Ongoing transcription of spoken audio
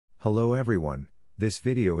Hello everyone, this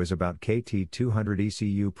video is about KT200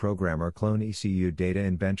 ECU Programmer clone ECU data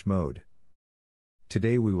in bench mode.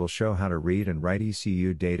 Today we will show how to read and write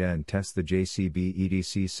ECU data and test the JCB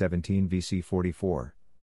EDC17 VC44.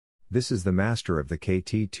 This is the master of the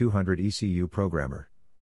KT200 ECU Programmer.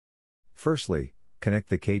 Firstly, connect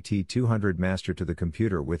the KT200 master to the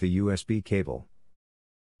computer with a USB cable.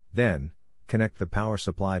 Then, connect the power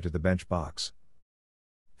supply to the bench box.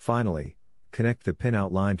 Finally, connect the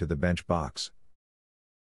pinout line to the bench box.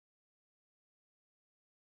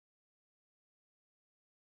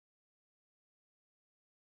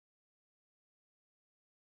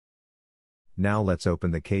 Now let's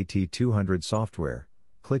open the KT200 software.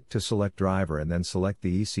 Click to select driver and then select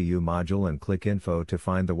the ECU module and click Info to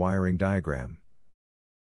find the wiring diagram.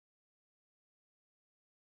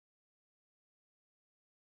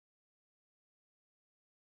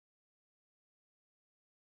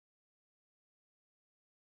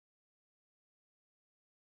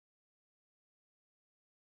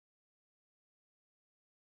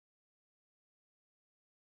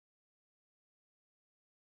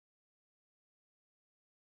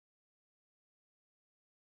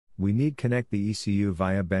 We need connect the ECU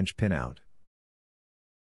via bench pinout.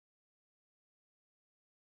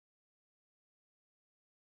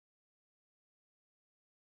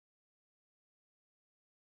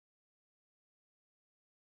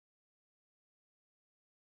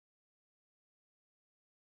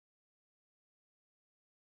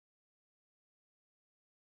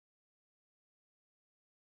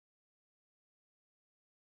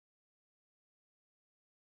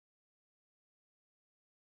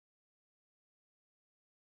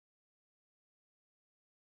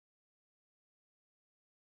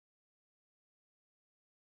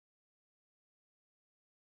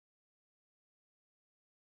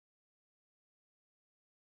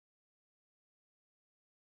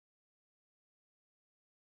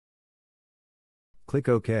 Click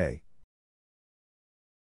OK.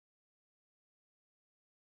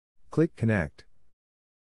 Click Connect.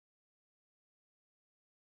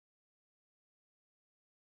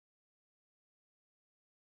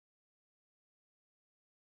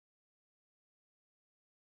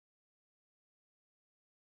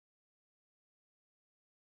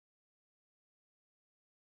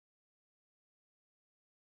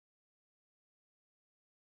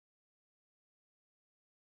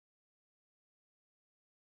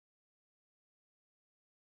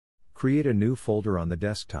 Create a new folder on the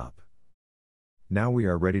desktop. Now we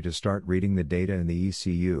are ready to start reading the data in the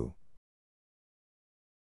ECU.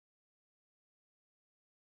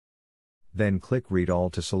 Then click Read All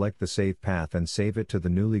to select the save path and save it to the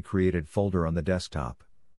newly created folder on the desktop.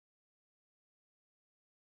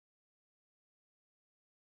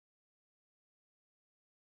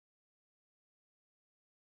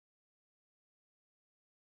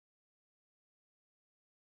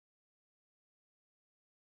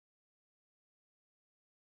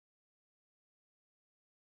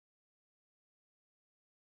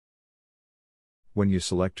 When you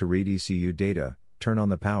select to read ECU data, turn on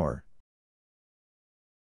the power.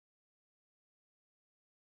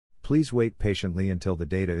 Please wait patiently until the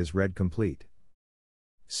data is read complete.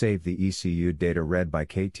 Save the ECU data read by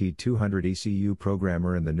KT200 ECU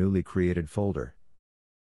Programmer in the newly created folder.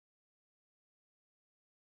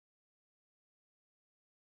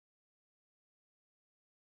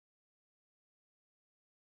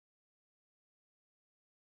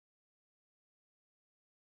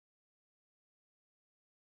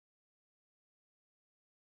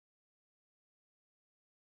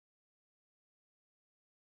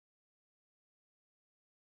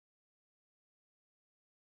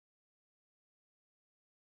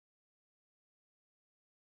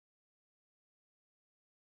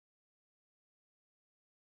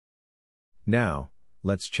 Now,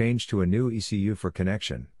 let's change to a new ECU for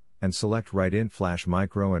connection, and select Write int flash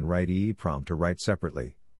micro and write EEPROM to write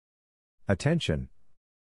separately. Attention!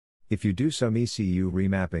 If you do some ECU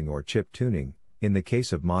remapping or chip tuning, in the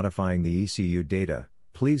case of modifying the ECU data,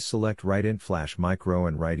 please select Write int flash micro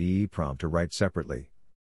and write EEPROM to write separately.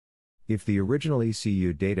 If the original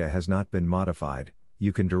ECU data has not been modified,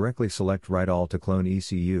 you can directly select Write All to clone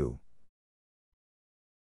ECU.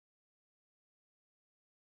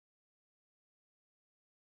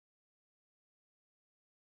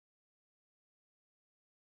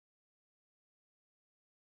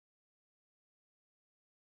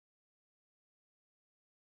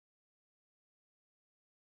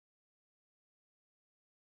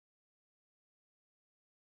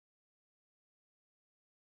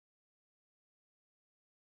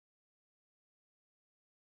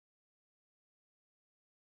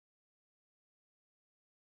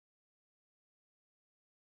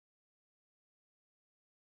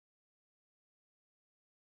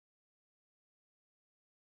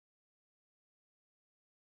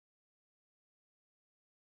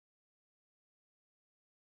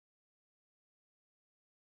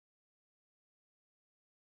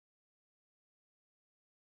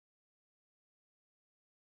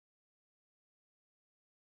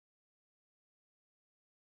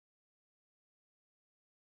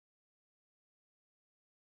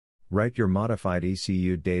 Write your modified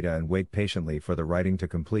ECU data and wait patiently for the writing to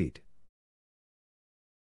complete.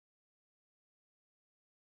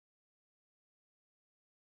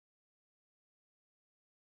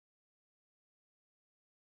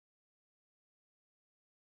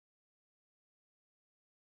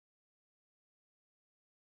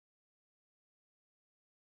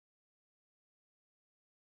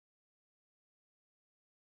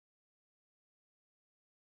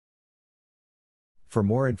 For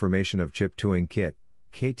more information of chip tuning kit,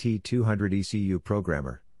 KT200 ECU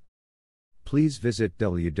Programmer, please visit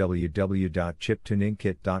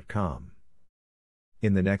www.chiptuningkit.com.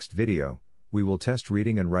 In the next video, we will test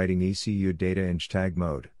reading and writing ECU data in Jtag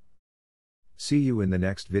mode. See you in the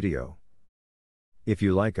next video. If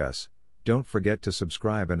you like us, don't forget to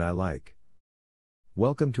subscribe and I like.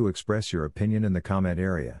 Welcome to express your opinion in the comment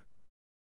area.